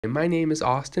My name is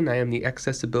Austin. I am the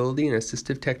Accessibility and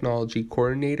Assistive Technology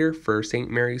Coordinator for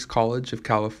St. Mary's College of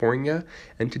California,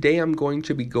 and today I'm going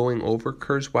to be going over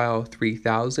Kurzweil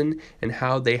 3000 and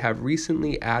how they have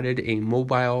recently added a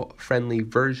mobile-friendly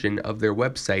version of their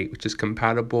website, which is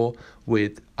compatible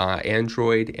with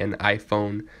Android and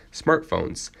iPhone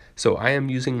smartphones. So I am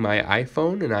using my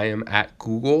iPhone and I am at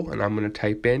Google and I'm going to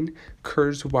type in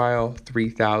Kurzweil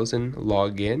 3000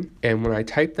 login, and when I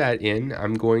type that in,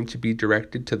 I'm going to be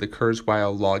directed to the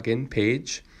Kurzweil login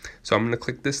page. So I'm going to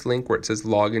click this link where it says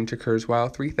login to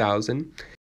Kurzweil 3000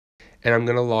 and I'm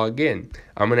going to log in.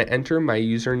 I'm going to enter my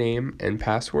username and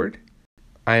password.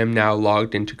 I am now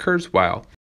logged into Kurzweil,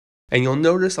 and you'll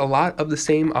notice a lot of the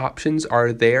same options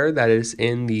are there that is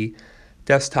in the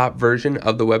desktop version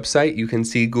of the website. You can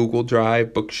see Google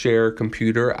Drive, Bookshare,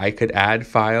 Computer. I could add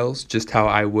files just how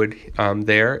I would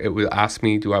there. It would ask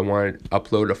me, do I want to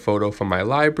upload a photo from my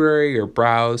library or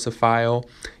browse a file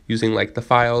using like the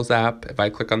Files app if I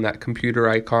click on that computer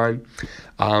icon.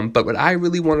 But what I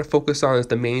really want to focus on is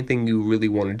the main thing you really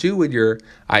want to do with your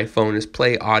iPhone is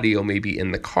play audio maybe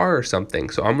in the car or something.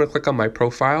 So I'm going to click on my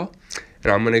profile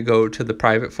and I'm going to go to the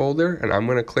private folder and I'm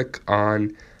going to click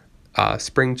on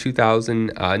Spring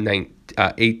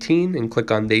 2018 and click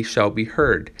on They Shall Be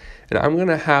Heard, and I'm going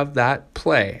to have that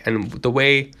play. And the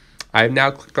way I've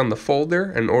now clicked on the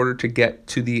folder, in order to get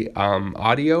to the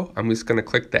audio, I'm just going to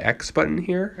click the X button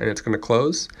here and it's going to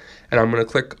close, and I'm going to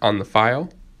click on the file,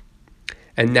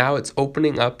 and now it's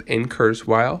opening up in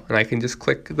Kurzweil, and I can just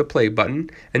click the play button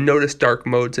and notice dark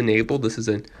mode's enabled. This is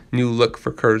a new look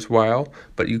for Kurzweil,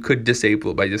 but you could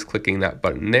disable it by just clicking that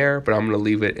button there, but I'm going to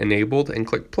leave it enabled and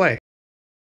click play.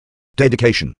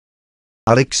 Dedication.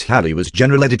 Alex Haley was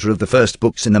general editor of the first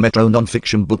books in the Metro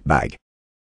nonfiction book bag.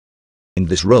 In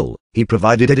this role, he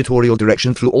provided editorial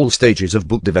direction through all stages of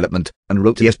book development and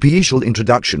wrote the special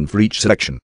introduction for each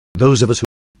selection. Those of us who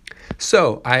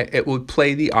So it would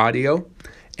play the audio,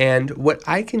 and what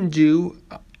I can do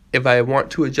if I want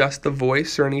to adjust the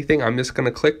voice or anything, I'm just going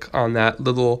to click on that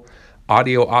little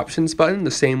audio options button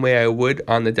the same way I would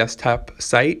on the desktop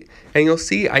site, and you'll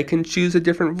see I can choose a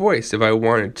different voice if I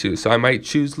wanted to. So I might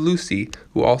choose Lucy,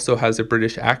 who also has a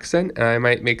British accent, and I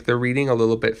might make the reading a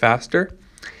little bit faster.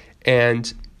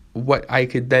 And what I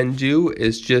could then do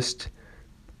is just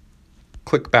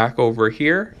click back over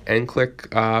here and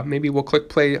click, maybe we'll click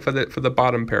play for the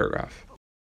bottom paragraph.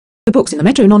 The books in the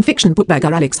Metro non-fiction book bag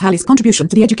are Alex Haley's contribution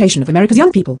to the education of America's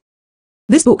young people.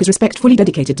 This book is respectfully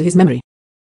dedicated to his memory.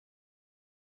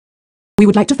 We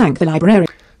would like to thank the librarian.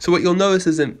 So what you'll notice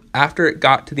is that after it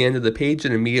got to the end of the page,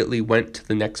 it immediately went to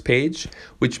the next page,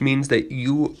 which means that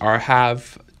you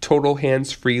have total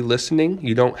hands-free listening.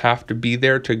 You don't have to be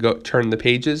there to go turn the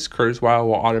pages. Kurzweil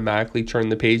will automatically turn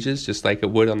the pages just like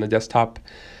it would on the desktop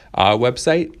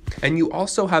website. And you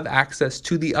also have access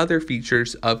to the other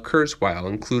features of Kurzweil,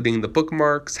 including the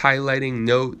bookmarks, highlighting,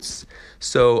 notes.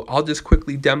 So I'll just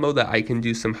quickly demo that I can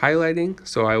do some highlighting.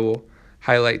 So I will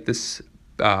highlight this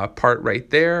part right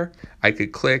there. I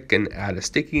could click and add a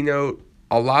sticky note.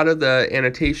 A lot of the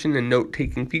annotation and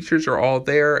note-taking features are all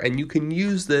there, and you can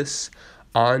use this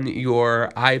on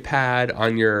your iPad,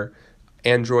 on your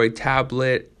Android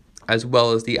tablet, as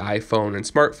well as the iPhone and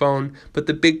smartphone. But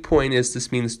the big point is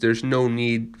this means there's no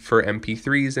need for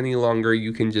MP3s any longer.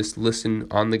 You can just listen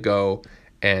on the go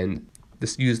and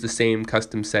use the same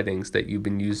custom settings that you've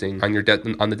been using on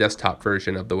on the desktop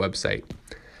version of the website.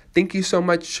 Thank you so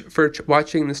much for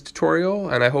watching this tutorial,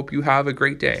 and I hope you have a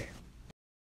great day.